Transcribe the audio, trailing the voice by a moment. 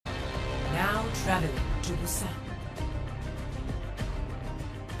Travel to Busan.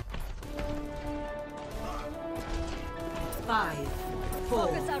 Five, four,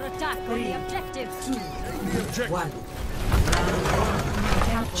 focus our attack on the objective. 2, 1.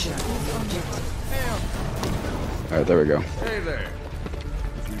 Capture the objective. Alright, there we go. Hey there.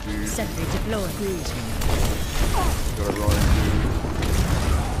 Sentry deployed. Gotta run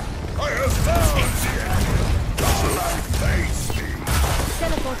I have found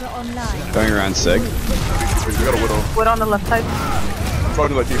Teleporter online. Going around Sig. We got a widow. What on the left side? I'm trying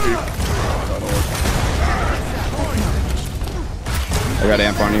to do that TP. I got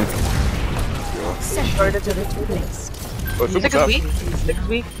amp on you. Sentry placed. Oh, super 6 tap. weak. 6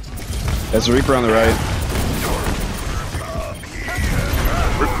 week. There's a Reaper on the right.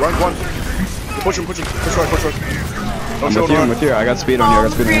 Run one. Push him. Push right. I'm with you. I got speed on you.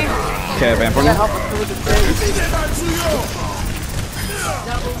 Okay, I have amp on you.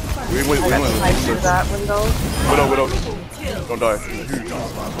 We win. I through that window. Widow. Don't die.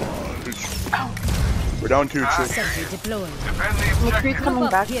 We're down 2, 6. Sentry deployed. McCree's coming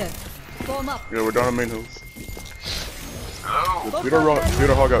back. Here. Form up. Yeah, we're down on main hills. Speed our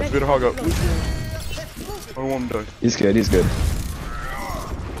hog out. I don't want him to die. He's good.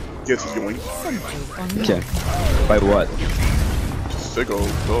 Yes, he's going. Okay. By what? Sicko,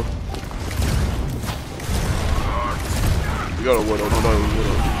 dog. You got a widow. Don't die with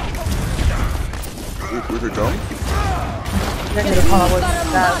widow. We could jump. They're gonna call with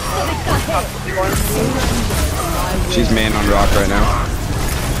that. She's man on rock right now.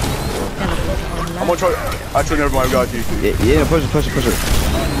 I'm gonna try. Actually, never mind. I got you. Yeah, push it.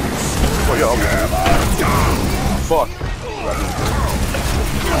 Oh yeah. Fuck.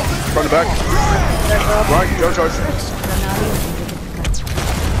 Front and back. Right. Don't charge.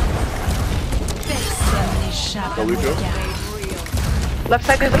 Go leave you. Left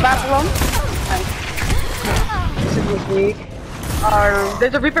side there's a bathroom. Nice. Weak.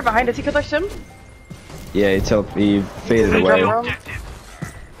 There's a Reaper behind us. He could touch him. Yeah, he faded away.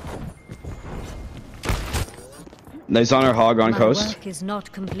 He's on our hog on coast. Work is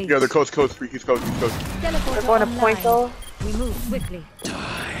not complete. Yeah, they're coast. He's coast. They're going to point though. We move quickly.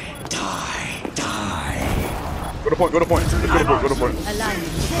 Go to point. Let's go to point.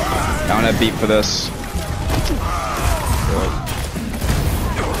 Alignment. I don't have beat for this.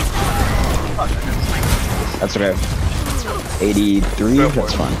 That's okay. 83,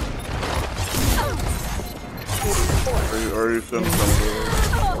 that's fine. Are you sending some?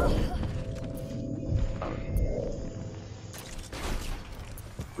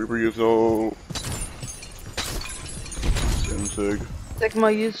 Reaper use though. Sig.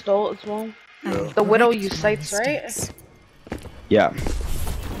 Sigma used ult as well. Yeah. The Widow used sights, right? Yeah.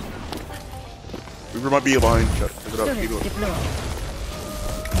 Reaper might be a line. Check it out. Turret deployed.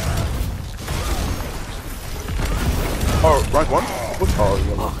 Oh, rank 1? Oh,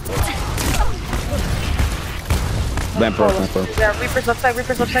 Lamper. Yeah, Reaper's left side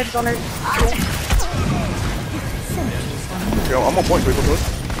is on her. okay, I'm on point. Wait, look.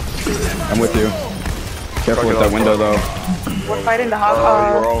 I'm with you. Careful with that window though. We're fighting the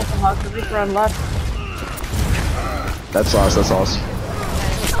hog. The Reaper on left. That's lost.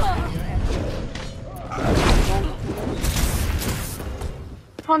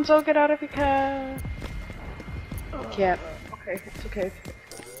 Hanzo, get out if you can. Can't. Okay, it's okay.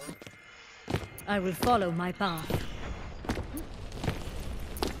 I will follow my path.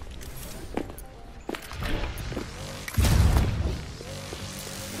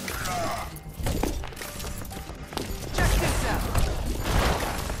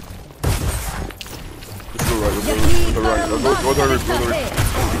 Go right. Go there. It's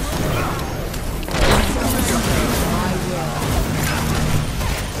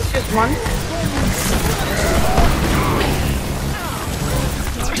just one.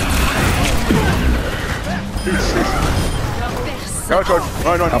 Now charge.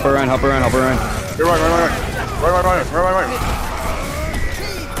 Run. Help her run. You're right.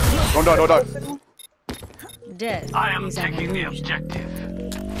 Don't die. Dead. I am taking the objective.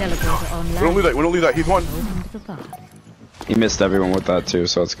 Teleporter online. We don't leave that. He's one. Open to the path. He missed everyone with that too,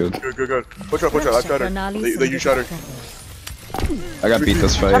 so it's good. Good. Push out. That's shatter. They use shatter. I got beat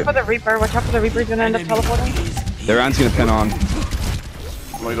this Watch out fight. for the Reaper. Watch out for the Reaper's gonna end up teleporting. Their round's gonna pin on.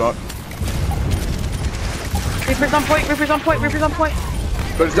 No, he's not. Reaper's on point.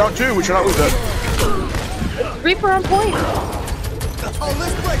 But it's down 2. We should not lose that. Reaper on point. Oh,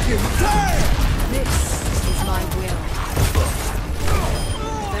 let's break him! This is my will.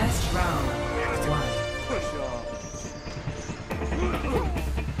 Best round. 1.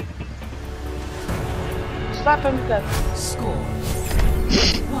 Slap him to death. Score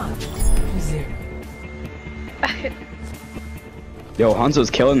 1-0. Yo, Hanzo's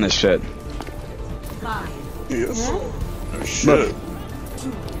killing this shit. Yes. Oh, shit.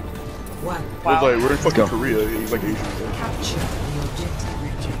 Wow. Like, we're in fucking Go. Korea. He's like Asian.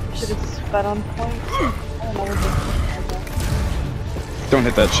 Should have sped on point. I don't know what Don't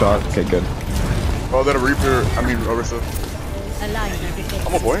hit that shot. Okay, good. Oh, that a Reaper. I mean, Orisa. Align everything.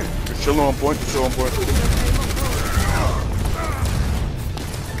 I'm on point. Just chilling on point. Just chill on point.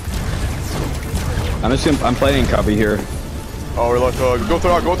 I'm playing copy here. Oh, we're like, go with the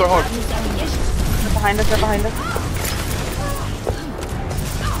hog. Go with the hog. They're behind us. They're behind us.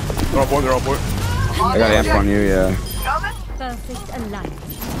 They're on point. They're on point. I got amp on you, yeah. Perfect alignment.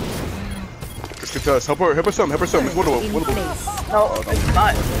 Just get to us. Help her. Help us some. Help us some. It's winnable. In Winnable. place. No, it's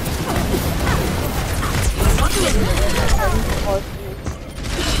not.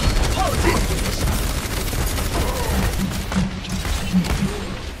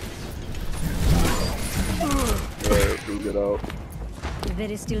 Alright, we get out.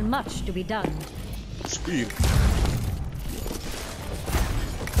 There is still much to be done. Speed.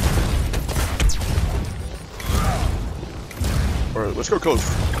 Alright, let's go close.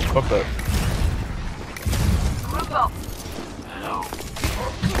 Fuck that.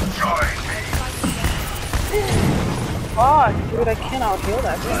 Fuck, dude, I cannot heal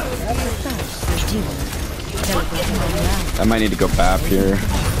that thing. I might need to go BAP here.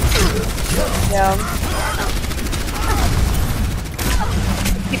 Yeah.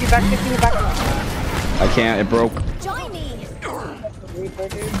 Keep you back, keep you back. I can't, it broke. Join me. Reaper,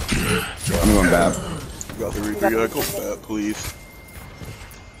 dude. I'm going BAP. You got the Reaper. Yeah, go back, please.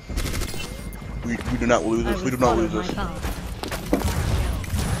 We do not lose this. We do not lose this. We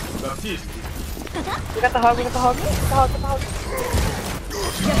got the hog, we got the hog. Get the hog, get the hog.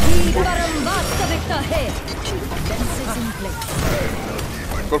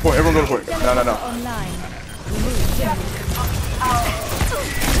 Go to point. Everyone go to point. No, no, no. Online.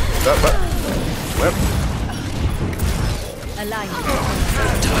 That. Lamp.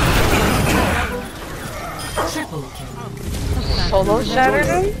 Solo shattered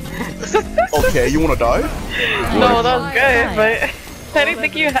him? Okay, you wanna die? No, that was good, but I didn't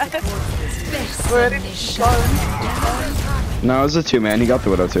think you had. Where did he go? No, it was a 2-man. He got the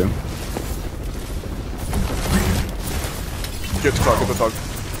Widow too. Get the talk, get the talk.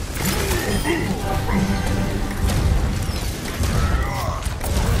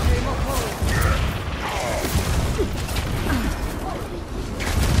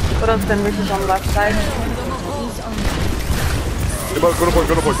 What else then? Reaper's on the left side. Go to point,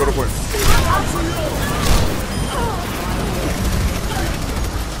 go to point, go to point.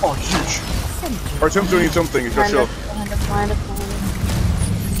 Oh, huge. Alright, Tim's doing something. He's got shield. Behind us, behind us, behind us.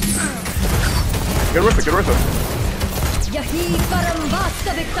 Get Rissa, get Rissa.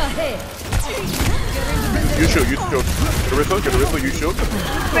 You shield, you shield. Get Rissa, you shield. Come here,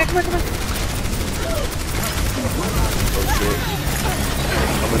 come here, come here. Oh shit.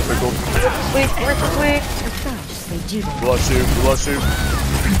 I'm in pickle. Weak, Ripper's weak. We lost you, we lost you.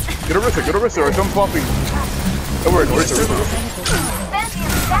 Get a Rissa, or some popping. Oh, we're in Rissa.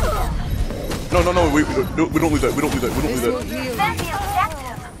 No, we don't lose that, we don't lose that.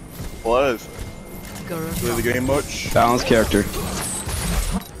 Plus. Play the game much? Balanced character.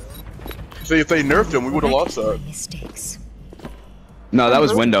 See, if they nerfed him, we would have lost that. No, that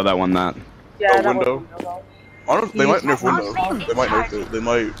was Window that won that. Yeah, Oh, that window. was window. I don't. They might nerf window. They might nerf it. They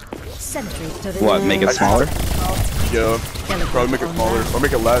might. What, make it smaller? Yeah. Probably make it smaller or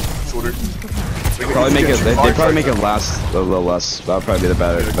make it last shorter. Probably make it. They probably make it last a little less. That would probably be the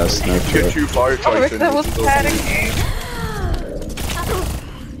best nerf to Get it. 2 fire I wish types. that was padding.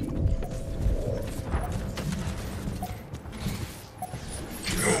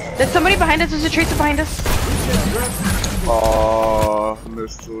 There's somebody behind us. There's a tracer behind us.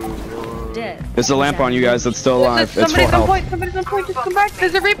 Missed the There's a lamp on you guys that's still alive. It's full Somebody's on health. point. Somebody's on point. Just come back.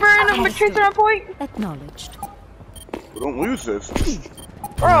 There's a Reaper and a tracer on point. Acknowledged. We don't lose this.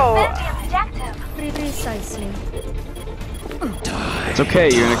 Bro. Precisely. It's okay,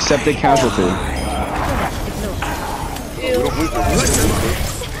 you're an accepted casualty. We don't lose this.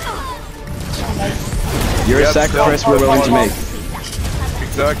 You're a sacrifice we're willing to make.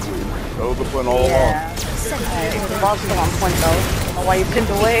 Exactly. That was the plan all along. Yeah. The ball's still on point though. I don't know why you pinned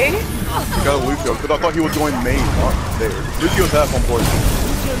away. We got Lucio, because I thought he was going main, not there. Lucio's half on board.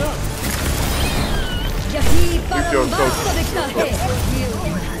 Lucio's so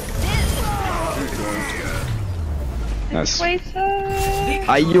Nice. Wait,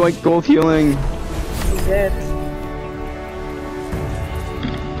 You like gold healing. he did.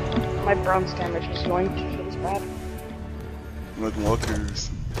 My bronze damage was going to feel bad. Like lockers.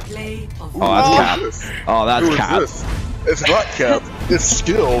 Oh, that's cap. Oh, that's Who is cap. this? It's not cap. It's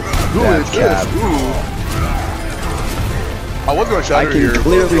skill. Who That's is this? cap. Ooh. I was gonna I shatter can here.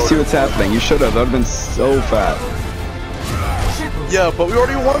 clearly see what's happening. You should have. That would have been so fat. Yeah, but we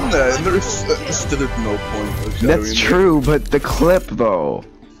already won that, and there's still no point. Of That's shattering true, but the clip though.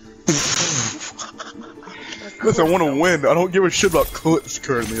 Listen, I want to win. I don't give a shit about clips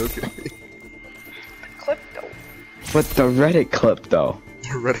currently. Okay. Clip though. But the Reddit clip though.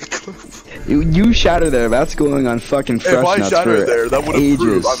 Reddit clip. You shatter there. That's going on fucking fresh If I nuts shatter for there, that would have ages.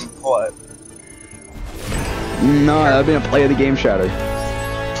 proved I'm flat. No, that'd be a play of the game shatter. No.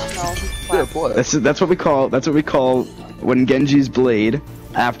 Yeah, play. That's what we call when Genji's blade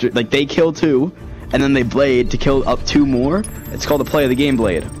after they kill 2 and then they blade to kill up 2 more. It's called a play of the game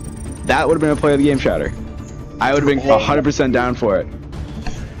blade. That would have been a play of the game shatter. I would have been 100% down for it.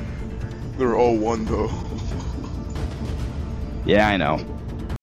 They're all one though. Yeah, I know.